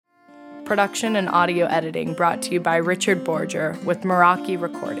Production and audio editing brought to you by Richard Borger with Meraki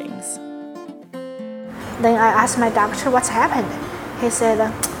Recordings. Then I asked my doctor what's happened. He said,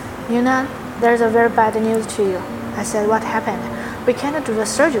 there's a very bad news to you. I said, what happened? We can't do the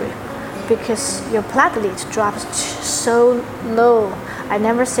surgery because your platelet drops so low. I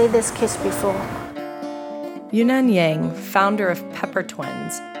never seen this case before. Yunan Yang, founder of Pepper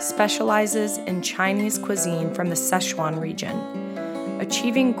Twins, specializes in Chinese cuisine from the Sichuan region.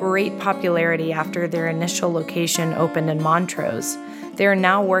 Achieving great popularity after their initial location opened in Montrose, they are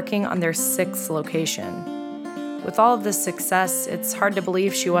now working on their 6th location. With all of this success, it's hard to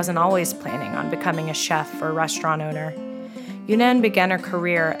believe she wasn't always planning on becoming a chef or restaurant owner. Yunan began her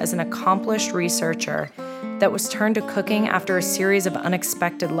career as an accomplished researcher that was turned to cooking after a series of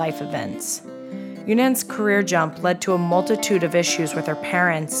unexpected life events. Yunan's career jump led to a multitude of issues with her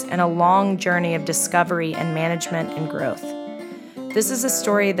parents and a long journey of discovery and management and growth. This is a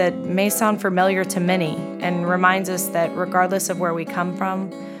story that may sound familiar to many and reminds us that regardless of where we come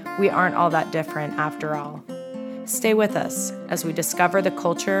from, we aren't all that different after all. Stay with us as we discover the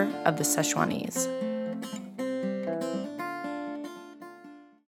culture of the Sichuanese.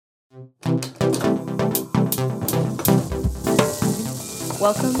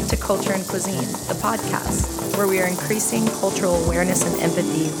 Welcome to Culture and Cuisine, the podcast, where we are increasing cultural awareness and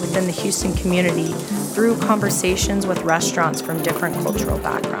empathy within the Houston community through conversations with restaurants from different cultural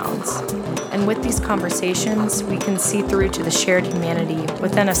backgrounds. And with these conversations, we can see through to the shared humanity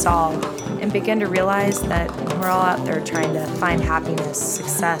within us all and begin to realize that we're all out there trying to find happiness,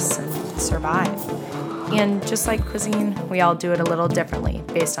 success, and survive. And just like cuisine, we all do it a little differently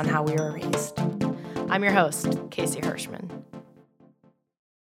based on how we were raised. I'm your host, Casey Hirschman.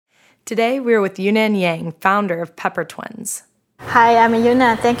 Today, we're with Yunan Yang, founder of Pepper Twins. Hi, I'm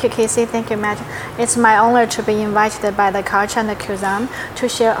Yunan. Thank you, Casey. Thank you, Matt. It's my honor to be invited by the Culture and Cuisine to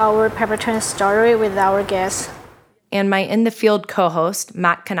share our Pepper Twins story with our guests. And my in-the-field co-host,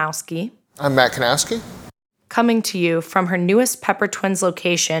 Matt Kanowski. I'm Matt Kanowski. Coming to you from her newest Pepper Twins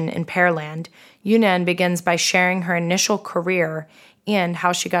location in Pearland, Yunan begins by sharing her initial career and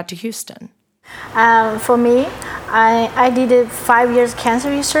how she got to Houston. For me, I did 5 years cancer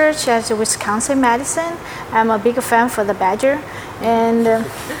research at Wisconsin Medicine. I'm a big fan for the Badger, and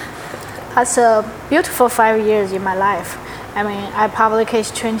that's a beautiful 5 years in my life. I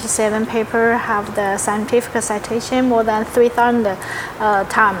published 27 papers, have the scientific citation more than 3,000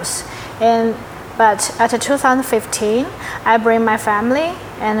 times. But at 2015, I bring my family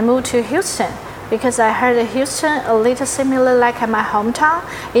and moved to Houston, because I heard Houston a little similar like my hometown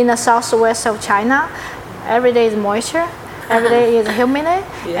in the southwest of China. Every day is moisture, every day is humid,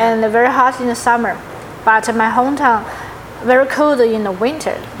 and very hot in the summer. But my hometown, very cold in the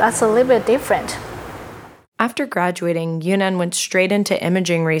winter. That's a little bit different. After graduating, Yunan went straight into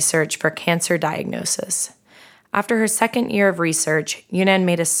imaging research for cancer diagnosis. After her second year of research, Yunan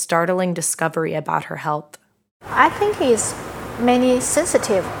made a startling discovery about her health. I think it's mainly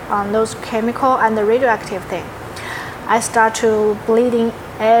sensitive on those chemical and the radioactive thing. I start to bleeding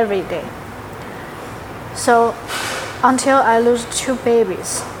every day. So until I lose 2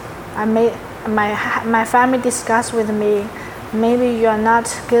 babies, my family discussed with me, maybe you are not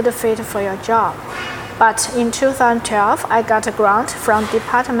good fit for your job. But in 2012, I got a grant from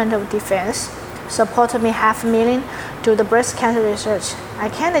Department of Defense, supported me $500,000 to the breast cancer research. I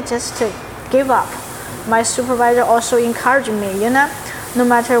can't just give up. My supervisor also encouraged me, no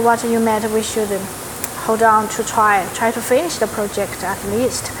matter what you met, we should hold on to try to finish the project at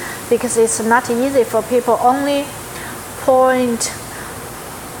least, because it's not easy for people. Only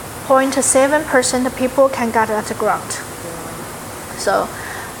 0.7% of people can get that grant. So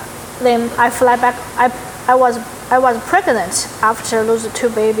then I fly back. I was pregnant after losing 2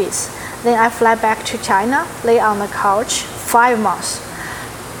 babies. Then I fly back to China, lay on the couch 5 months.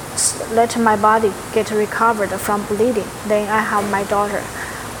 Let my body get recovered from bleeding. Then I have my daughter.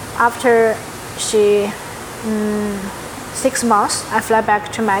 After 6 months, I fly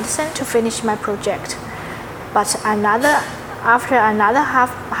back to medicine to finish my project. But after another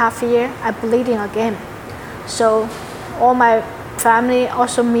half year, I bleeding again. So all my family,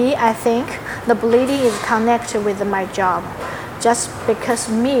 also me, I think the bleeding is connected with my job. Just because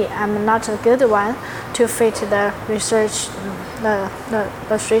I'm not a good one to fit the research, the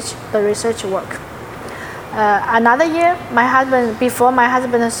research work. Another year, before my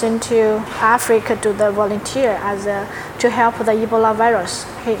husband sent to Africa to the volunteer to help the Ebola virus.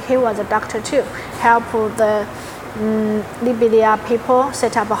 He was a doctor too, help the Libya people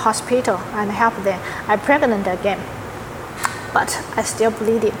set up a hospital and help them. I'm pregnant again, but I still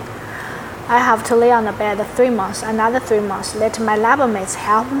bleeding. I have to lay on the bed 3 months, another 3 months. Let my lab mates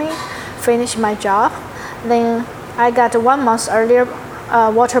help me finish my job. Then I got 1 month earlier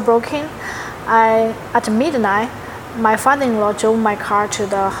water broken. At midnight, my father-in-law drove my car to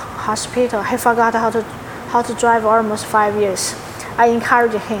the hospital. He forgot how to drive almost 5 years. I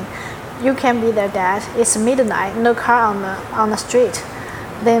encouraged him, you can be there, Dad. It's midnight, no car on the street.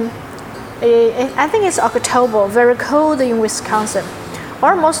 Then I think it's October, very cold in Wisconsin,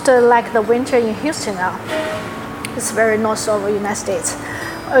 almost like the winter in Houston now. It's very north of the United States.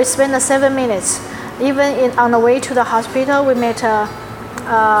 We spent 7 minutes. Even on the way to the hospital, we met a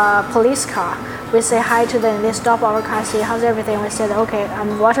police car. We say hi to them. They stop our car, say how's everything. We said, okay,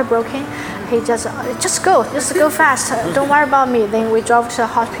 I'm water broken. He just go fast. Don't worry about me. Then we drove to the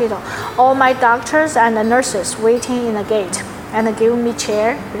hospital. All my doctors and the nurses waiting in the gate and give me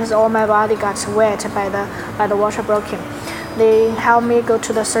chair because all my body got wet by the water broken. They helped me go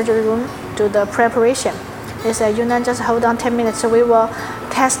to the surgery room, do the preparation. They said, Yunan, just hold on 10 minutes. So we will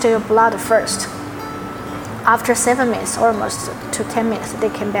test your blood first. After 7 minutes, almost to 10 minutes, they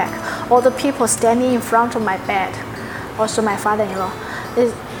came back. All the people standing in front of my bed, also my father-in-law,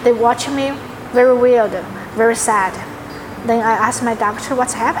 they watch me very weird, very sad. Then I asked my doctor,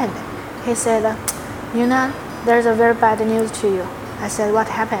 what's happened? He said, Yunan, there's a very bad news to you. I said, what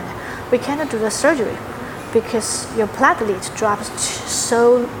happened? We cannot do the surgery because your platelet drops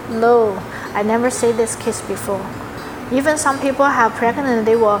so low. I never seen this case before. Even some people have pregnant,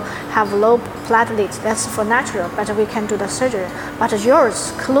 they will have low platelets. That's for natural, but we can do the surgery. But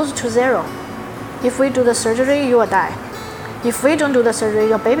yours, close to zero. If we do the surgery, you will die. If we don't do the surgery,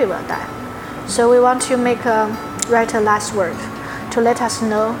 your baby will die. So we want to write a last word to let us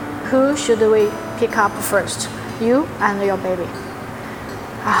know who should we pick up first, you and your baby.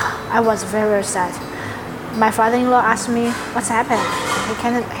 I was very sad. My father-in-law asked me, what's happened?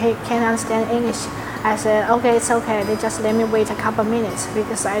 He can't understand English. I said, okay, it's okay. They just let me wait a couple minutes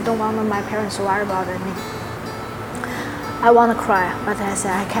because I don't want my parents to worry about me. I want to cry, but I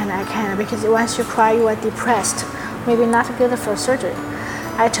said, I can't, because once you cry, you are depressed. Maybe not good for surgery.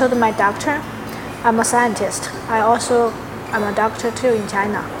 I told my doctor, I'm a scientist. I'm a doctor too in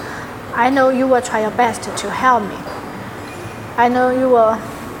China. I know you will try your best to help me. I know you will,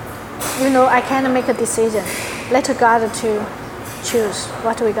 I can't make a decision. Let God to choose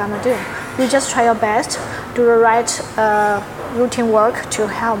what we're gonna do. You just try your best, do the right routine work to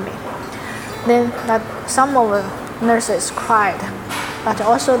help me. Then some of the nurses cried, but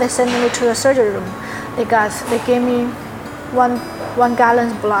also they sent me to the surgery room. They gave me one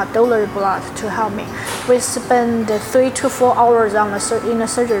gallon blood, donor blood to help me. We spent 3 to 4 hours in the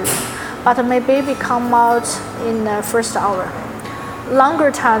surgery room, but my baby come out in the first hour.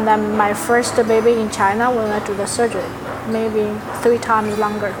 Longer time than my first baby in China when I do the surgery, maybe 3 times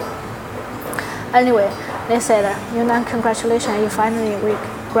longer. Anyway, they said, Yunan, congratulations, you finally we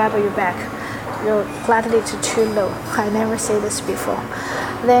grab you back. Your platelet is too low. I never said this before.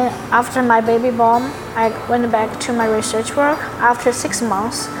 Then after my baby born, I went back to my research work. After 6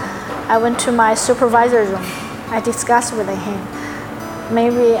 months, I went to my supervisor's room. I discussed with him.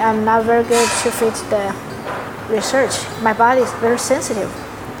 Maybe I'm not very good to fit the research. My body is very sensitive.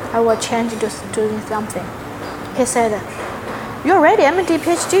 I will change to doing something. He said, you're already MD,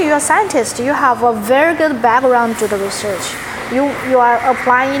 PhD, you're a scientist. You have a very good background to the research. You are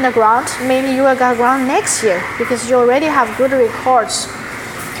applying in the grant. Maybe you will get a grant next year because you already have good records.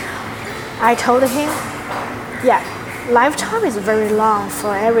 I told him, yeah, lifetime is very long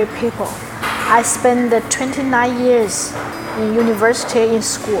for every people. I spent 29 years in university in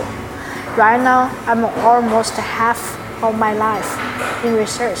school. Right now, I'm almost half of my life in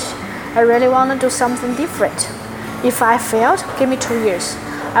research. I really want to do something different. If I failed, give me 2 years.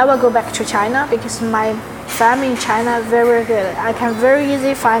 I will go back to China because my family in China is very good. I can very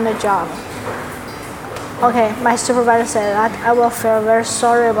easily find a job. Okay, my supervisor said that I will feel very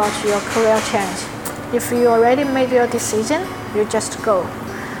sorry about your career change. If you already made your decision, you just go.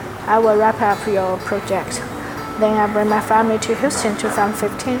 I will wrap up your project. Then I bring my family to Houston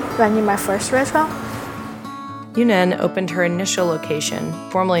 2015, running my first restaurant. Yunan opened her initial location,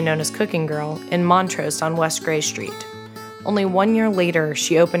 formerly known as Cooking Girl, in Montrose on West Gray Street. Only 1 year later,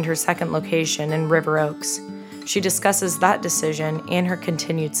 she opened her second location in River Oaks. She discusses that decision and her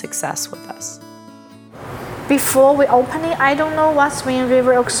continued success with us. Before we opened it, I don't know what's been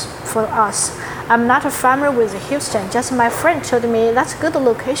River Oaks for us. I'm not familiar with Houston. Just my friend told me that's a good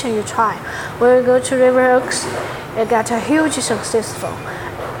location you try. When we go to River Oaks, it got a huge successful.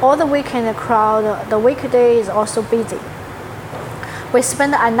 All the weekend crowd, the weekday is also busy. We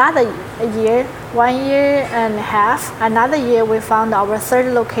spent another year, 1 year and a half. Another year, we found our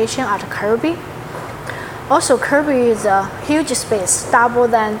third location at Kirby. Also, Kirby is a huge space, double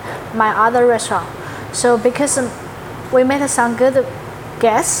than my other restaurant. So because we met some good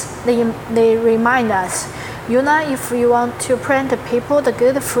guests, they remind us, Yuna, if you want to present people the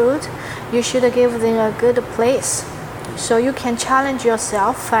good food, you should give them a good place. So you can challenge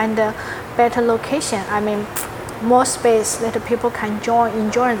yourself, find a better location. More space that people can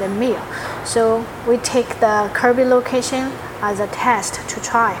enjoy the meal. So we take the Kirby location as a test to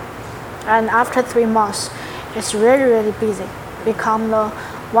try. And after 3 months, it's really, really busy. Become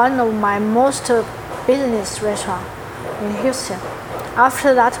one of my most business restaurants in Houston.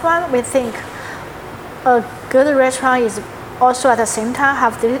 After that one, we think a good restaurant is also at the same time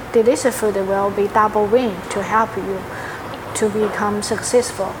have delicious food will be double win to help you to become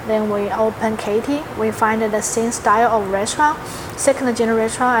successful. Then we open Katie. We find the same style of restaurant, second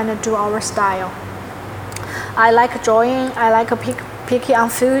generation, and do our style. I like drawing. I like picky on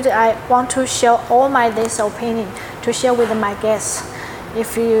food. I want to share all my this opinion to share with my guests.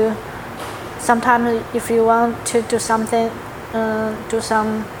 If you want to do something,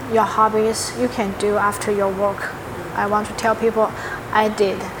 your hobbies, you can do after your work. I want to tell people I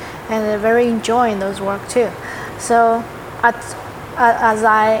did, and they're very enjoying those work too. So as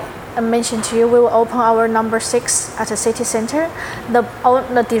I mentioned to you, we will open our number 6 at the city center.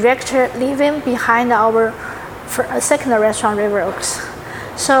 The director living behind our second restaurant, River Oaks.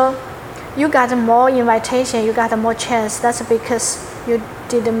 So you got more invitation, you got more chance. That's because you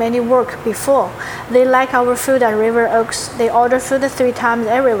did many work before. They like our food at River Oaks. They order food 3 times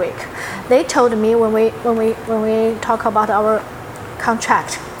every week. They told me when we talk about our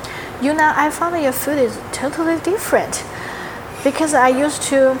contract, Yuna, I found your food is totally different. Because I used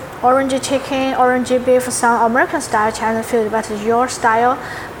to orange chicken, orange beef, some American style Chinese food, but your style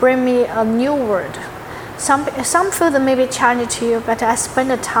bring me a new world. Some food may be Chinese to you, but I spend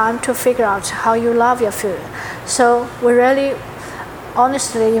the time to figure out how you love your food. So we really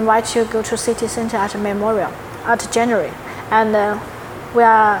honestly invite you to go to City Center at Memorial at January. And we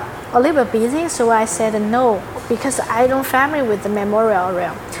are a little bit busy, so I said no, because I don't familiar with the Memorial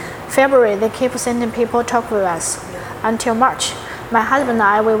area. February, they keep sending people talk with us. Until March, my husband and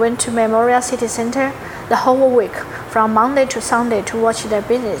I, we went to Memorial City Center the whole week, from Monday to Sunday, to watch their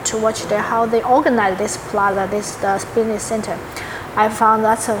business, to watch how they organize this plaza, this business center. I found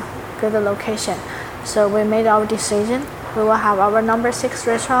that's a good location. So we made our decision. We will have our number 6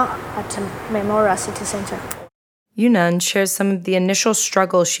 restaurant at Memorial City Center. Yuna shares some of the initial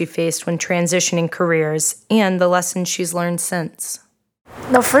struggles she faced when transitioning careers and the lessons she's learned since.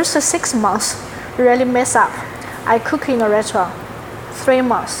 The first 6 months really mess up. I cook in a restaurant 3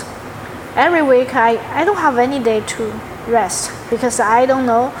 months. Every week I don't have any day to rest because I don't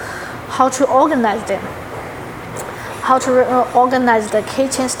know how to organize them. How to organize the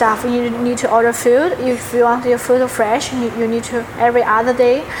kitchen stuff. You need to order food. If you want your food fresh, you need to every other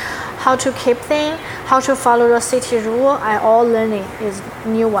day. How to keep them, how to follow the city rule, I all learning is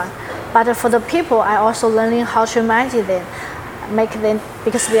new one. But for the people, I also learning how to manage them. Make them,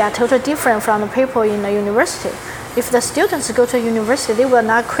 because they are totally different from the people in the university. If the students go to university, they will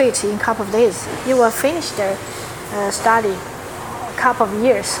not quit in a couple of days. You will finish their study a couple of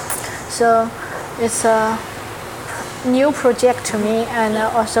years. So it's a new project to me and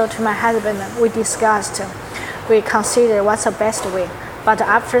also to my husband. We discussed, we consider what's the best way. But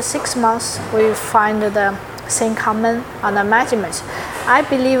after 6 months, we find the same common on the management. I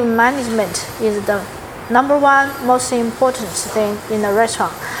believe management is the number 1 most important thing in a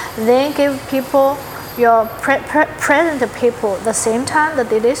restaurant. Then give people your present people the same time the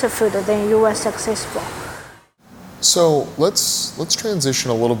delicious food, then you are successful. So let's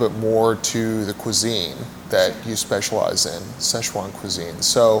transition a little bit more to the cuisine that you specialize in, Szechuan cuisine.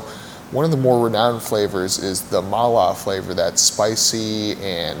 So one of the more renowned flavors is the mala flavor, that spicy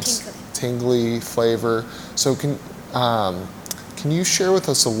and tingly flavor. So can you share with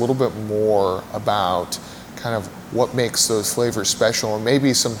us a little bit more about kind of what makes those flavors special, and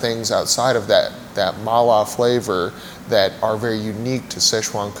maybe some things outside of that mala flavor that are very unique to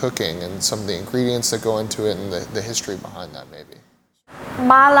Szechuan cooking, and some of the ingredients that go into it and the history behind that maybe?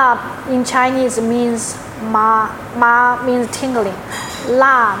 Mala in Chinese means ma means tingling,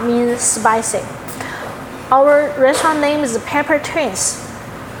 la means spicy. Our restaurant name is Pepper Twins.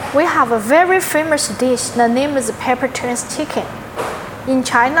 We have a very famous dish. The name is Pepper Twins Chicken. In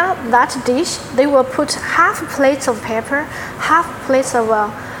China, that dish, they will put half plates of pepper, half plates of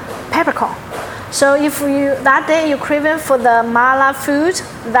peppercorn. So if that day you're craving for the mala food,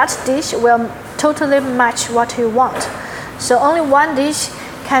 that dish will totally match what you want. So only one dish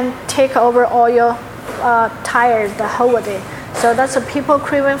can take over all your tired the whole day. So that's the people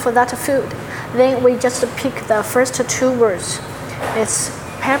craving for that food. Then we just pick the first 2 words. It's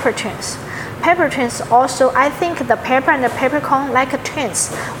pepper twins. Pepper twins also, I think the pepper and the peppercorn like twins,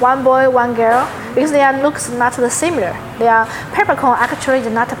 one boy, one girl, because they are looks not the similar. They are peppercorn actually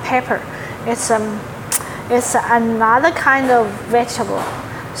is not a pepper. It's another kind of vegetable.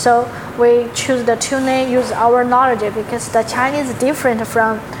 So we choose the two names, use our knowledge because the Chinese is different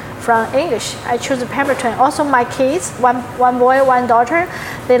from English. I choose the pepper twin. Also my kids, one boy, one daughter,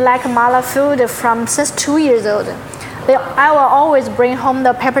 they like mala food since 2 years old. I will always bring home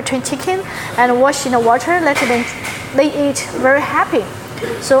the pepper twin chicken and wash in the water, they eat very happy.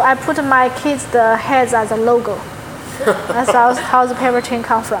 So I put my kids the heads as a logo. That's how the pepper twin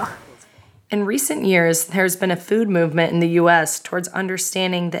come from. In recent years, there's been a food movement in the U.S. towards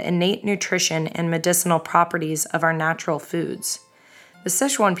understanding the innate nutrition and medicinal properties of our natural foods. The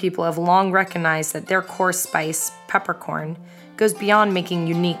Sichuan people have long recognized that their core spice, peppercorn, goes beyond making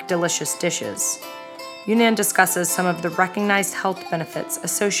unique, delicious dishes. Yunnan discusses some of the recognized health benefits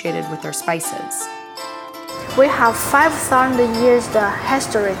associated with their spices. We have 5,000 years the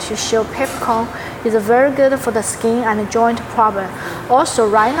history to show peppercorn is very good for the skin and joint problem. Also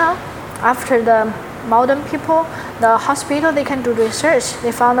right now, after the modern people, the hospital, they can do research.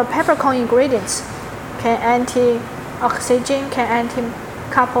 They found the peppercorn ingredients can anti-oxygen, can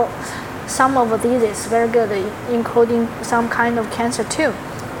anti-couple some of these is very good, including some kind of cancer too.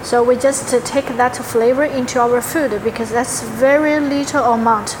 So we just take that flavor into our food because that's very little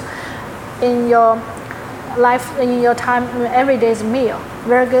amount in your life, in your time, everyday's meal.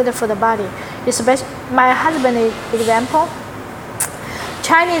 Very good for the body. Especially my husband example,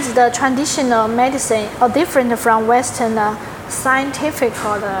 Chinese the traditional medicine are different from Western scientific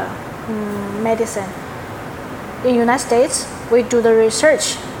or the medicine. In United States, we do the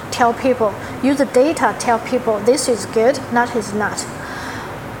research, tell people, use the data, tell people this is good, that is not.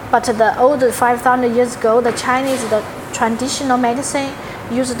 But the old 5,000 years ago, the Chinese, the traditional medicine,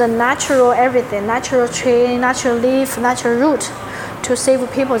 used the natural everything, natural tree, natural leaf, natural root to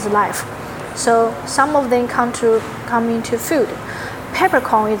save people's life. So some of them come into food.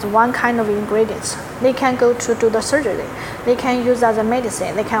 Peppercorn is one kind of ingredients. They can go to do the surgery. They can use as a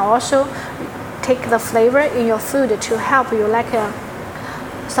medicine. They can also take the flavor in your food to help you like a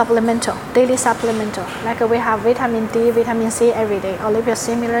supplemental, daily supplemental. Like we have vitamin D, vitamin C every day, a little bit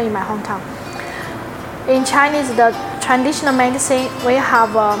similar in my hometown. In Chinese, the traditional medicine, we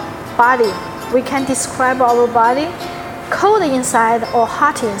have a body. We can describe our body cold inside or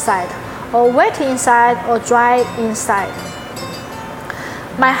hot inside, or wet inside or dry inside.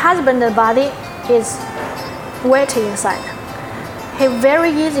 My husband's body is wet inside. He very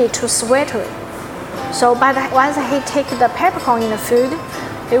easy to sweat. So once he take the peppercorn in the food,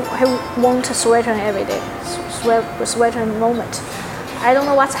 he won't sweat every day, sweat moment. I don't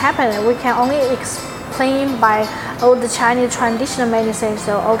know what's happening. We can only explain by all the Chinese traditional medicine.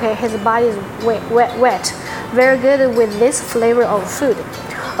 So okay, his body is wet, very good with this flavor of food.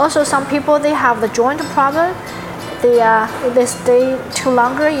 Also, some people they have the joint problem. They stay too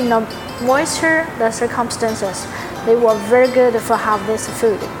longer in the moisture, the circumstances. They were very good for have this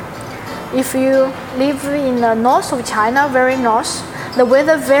food. If you live in the north of China, very north, the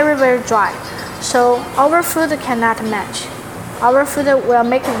weather very, very dry. So our food cannot match. Our food will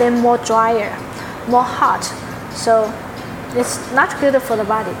make them more drier, more hot. So it's not good for the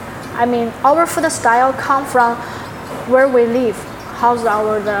body. I mean, our food style come from where we live. How's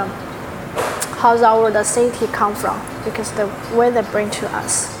the city come from? Because the weather bring to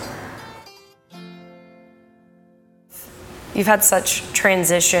us. You've had such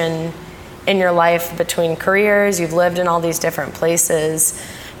transition in your life between careers. You've lived in all these different places,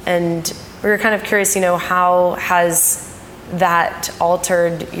 and we were kind of curious, how has that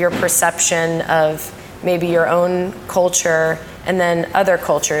altered your perception of maybe your own culture and then other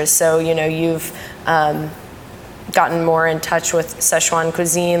cultures? So, you've gotten more in touch with Sichuan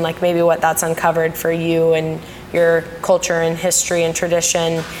cuisine, like maybe what that's uncovered for you and your culture and history and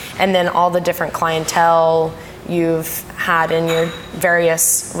tradition, and then all the different clientele you've had in your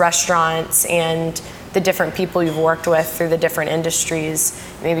various restaurants and the different people you've worked with through the different industries,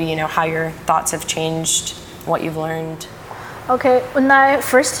 maybe how your thoughts have changed, what you've learned. Okay, when I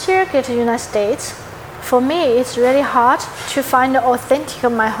first here get to the United States, for me it's really hard to find the authentic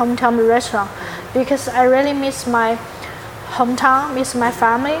of my hometown restaurant because I really miss my hometown, miss my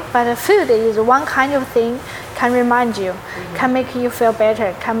family, but the food is one kind of thing can remind you, can make you feel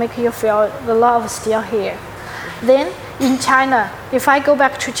better, can make you feel the love is still here. Then in China, if I go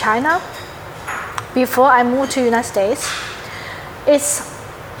back to China, before I moved to the United States, it's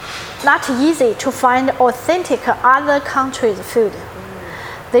not easy to find authentic other countries' food.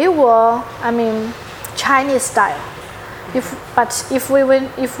 They were, Chinese style. If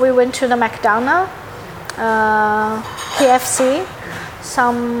we went to the McDonald's, KFC,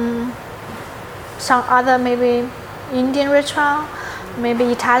 some other maybe Indian restaurant, maybe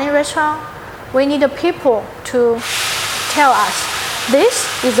Italian restaurant, we need the people to tell us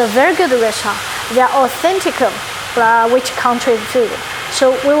this is a very good restaurant. They are authentic, which country food.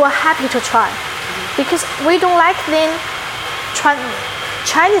 So we were happy to try, because we don't like the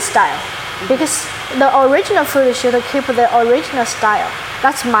Chinese style, because the original food should keep the original style.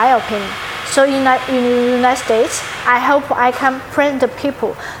 That's my opinion. So in the United States, I hope I can present the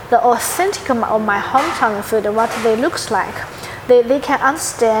people the authentic of my hometown food, what they looks like. They can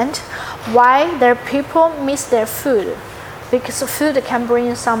understand why their people miss their food, because food can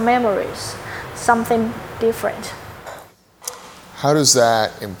bring some memories, something different. How does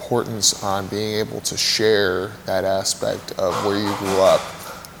that importance on being able to share that aspect of where you grew up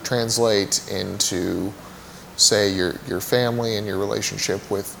translate into, say, your family and your relationship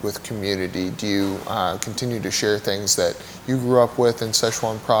with community? Do you continue to share things that you grew up with in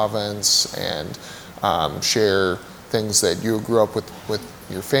Sichuan province and share things that you grew up with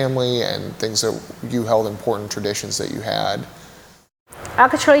your family and things that you held important traditions that you had?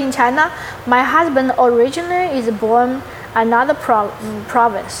 Actually, in China, my husband originally is born another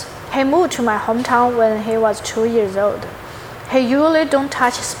province. He moved to my hometown when he was 2 years old. He usually don't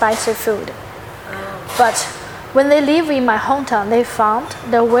touch spicy food. But when they live in my hometown, they found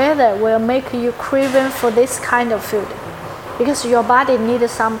the weather will make you craving for this kind of food, because your body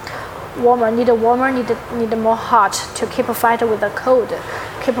needs some warmer, need more hot to keep fighting with the cold,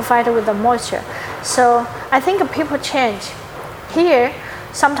 keep fighting with the moisture. So I think people change. Here,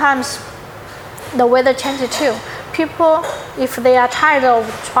 sometimes the weather changes too. People, if they are tired of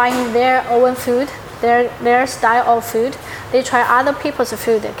trying their own food, their style of food, they try other people's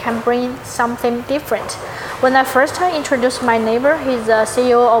food. It can bring something different. When I first time introduced my neighbor, he's a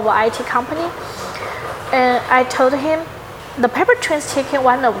CEO of an IT company, and I told him the pepper twins chicken,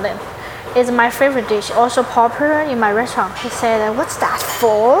 one of them, is my favorite dish, also popular in my restaurant. He said, "What's that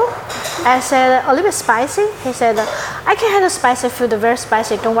for?" I said, "A little bit spicy." He said, "I can handle spicy food, very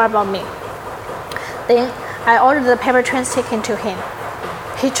spicy, don't worry about me." Then I ordered the pepper twins chicken to him.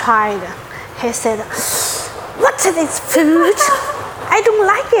 He tried. He said, "What's this food? I don't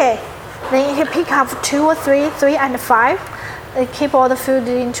like it." Then he picked up 2 or 3 and 5. They keep all the food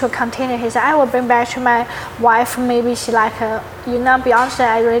into a container. He said, "I will bring back to my wife. Maybe she like Beyonce,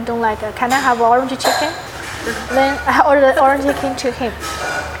 I really don't like it. Can I have orange chicken?" Then I ordered orange chicken to him.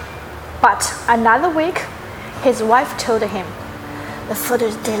 But another week, his wife told him, "The food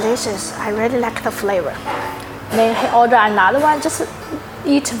is delicious. I really like the flavor." Then he ordered another one, just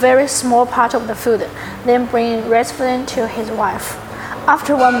eat very small part of the food, then bring restaurant to his wife.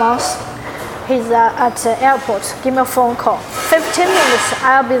 After 1 month, he's at the airport, give me a phone call. 15 minutes,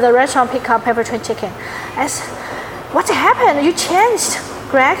 I'll be the restaurant pick up pepper twin chicken. I said, "What happened? You changed,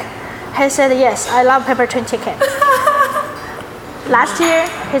 Greg?" He said, "Yes, I love pepper twin chicken." Last year,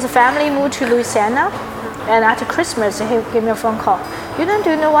 his family moved to Louisiana, and after Christmas, he gave me a phone call. Do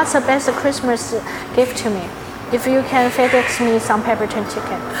you know what's the best Christmas gift to me? If you can FedEx me some pepper twin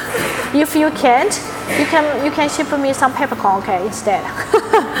chicken. If you can't, you can ship me some peppercorn, okay, instead.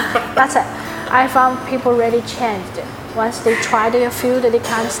 That's it. I found people really changed. Once they try their food, they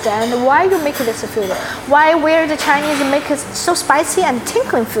can't stand why you make this food. Where the Chinese make it so spicy and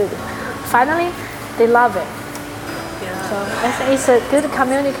tinkling food. Finally, they love it. Yeah. So I think it's a good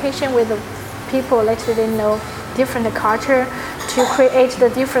communication with the people, let them know different culture to create the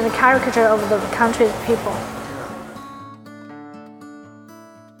different character of the country's people.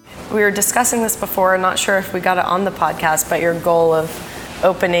 We were discussing this before, not sure if we got it on the podcast, but your goal of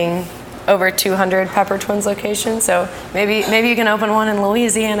opening over 200 Pepper Twins locations. So maybe you can open one in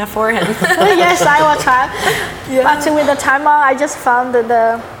Louisiana for him. Yes, I will try. Yeah. But with the time I just found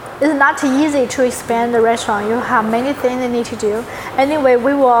that it's not easy to expand the restaurant. You have many things you need to do. Anyway,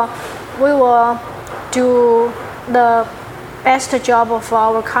 we will do the best job of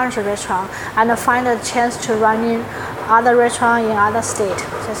our current restaurant and find a chance to run in other restaurants in other states.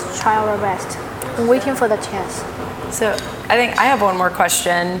 Just try our best. I'm waiting for the chance. So I think I have one more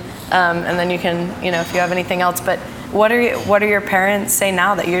question, and then you can, if you have anything else. But what are your parents say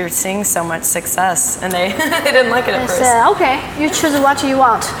now that you're seeing so much success? And they they didn't like it at first. They said, "Okay, you choose what you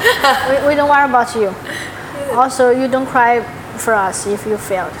want. we don't worry about you. Also, you don't cry for us if you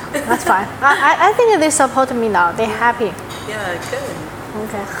failed. That's fine." I think they support me now. They're happy. Yeah, good.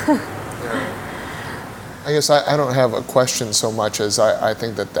 Okay. I guess I don't have a question so much as I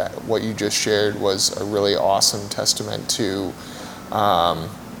think that what you just shared was a really awesome testament to,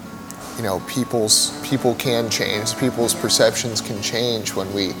 people can change, people's perceptions can change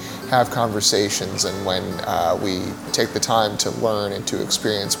when we have conversations and when we take the time to learn and to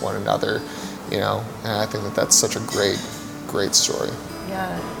experience one another, and I think that that's such a great story.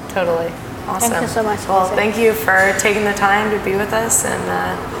 Yeah, totally. Awesome. Thank you so much. Well, thank you for taking the time to be with us, and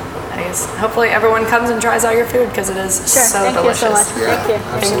I guess hopefully everyone comes and tries out your food because it is so delicious. Thank you so much. Yeah,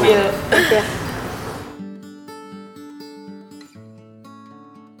 Thank you. absolutely. Thank you.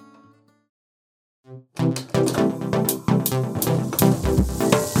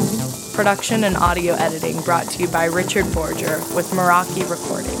 Production and audio editing brought to you by Richard Borger with Meraki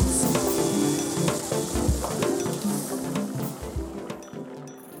Recordings.